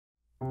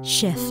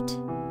shift,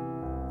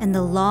 and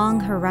the long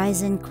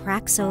horizon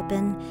cracks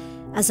open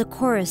as a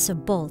chorus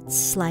of bolts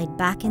slide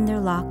back in their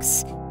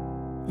locks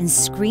and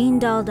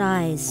screen-dulled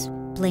eyes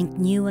blink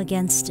new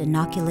against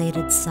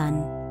inoculated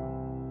sun.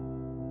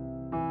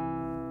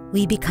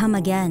 We become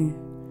again,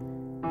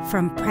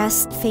 from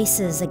pressed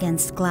faces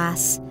against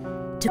glass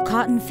to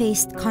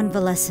cotton-faced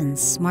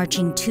convalescents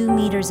marching 2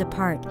 meters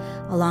apart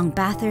along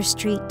Bathurst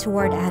Street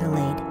toward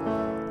Adelaide,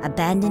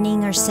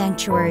 abandoning our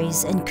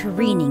sanctuaries and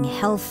careening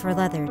hell for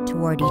leather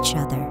toward each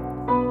other.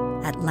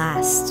 At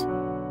last,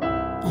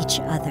 each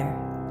other.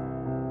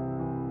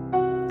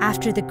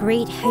 After the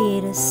great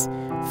hiatus,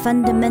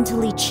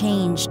 fundamentally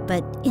changed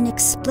but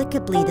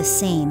inexplicably the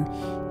same,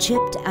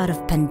 chipped out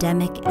of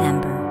pandemic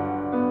amber,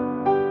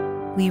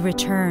 we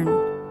return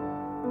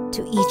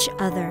to each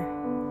other,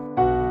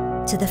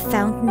 to the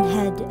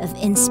fountainhead of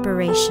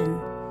inspiration.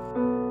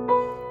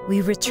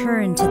 We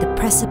return to the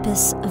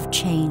precipice of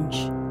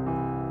change.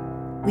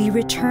 We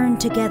return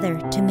together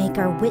to make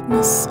our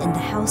witness in the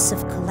house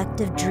of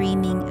collective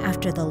dreaming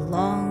after the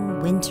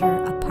long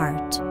winter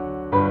apart.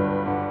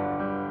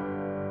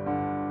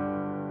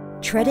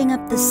 Treading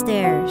up the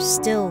stairs,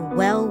 still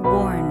well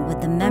worn with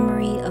the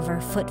memory of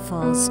our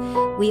footfalls,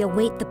 we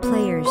await the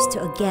players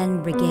to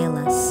again regale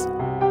us.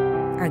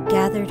 Our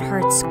gathered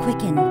hearts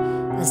quicken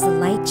as the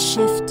lights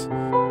shift,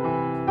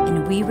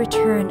 and we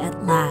return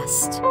at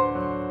last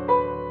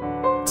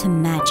to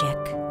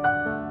magic.